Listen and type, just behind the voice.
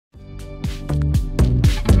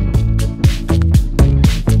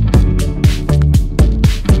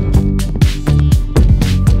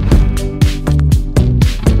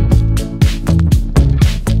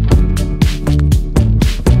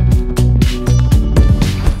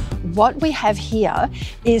what we have here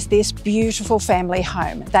is this beautiful family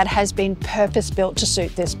home that has been purpose-built to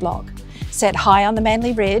suit this block. Set high on the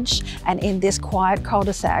Manly Ridge and in this quiet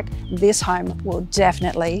cul-de-sac, this home will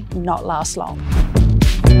definitely not last long.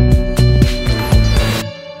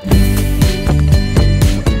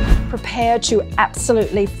 Prepare to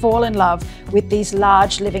absolutely fall in love with these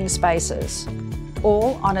large living spaces,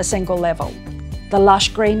 all on a single level. The lush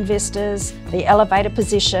green vistas, the elevated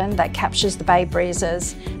position that captures the bay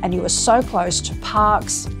breezes, and you are so close to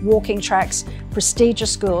parks, walking tracks,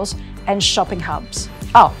 prestigious schools, and shopping hubs.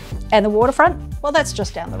 Oh, and the waterfront? Well, that's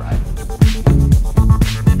just down the road.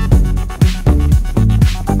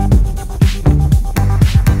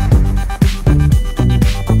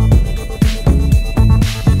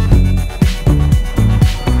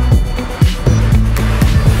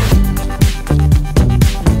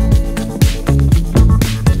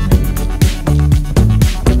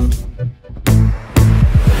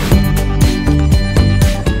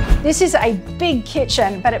 This is a big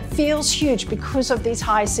kitchen, but it feels huge because of these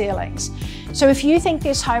high ceilings. So if you think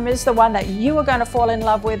this home is the one that you are going to fall in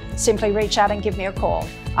love with, simply reach out and give me a call.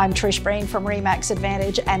 I'm Trish Breen from Remax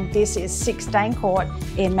Advantage, and this is 6 Dane Court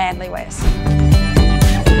in Manly West.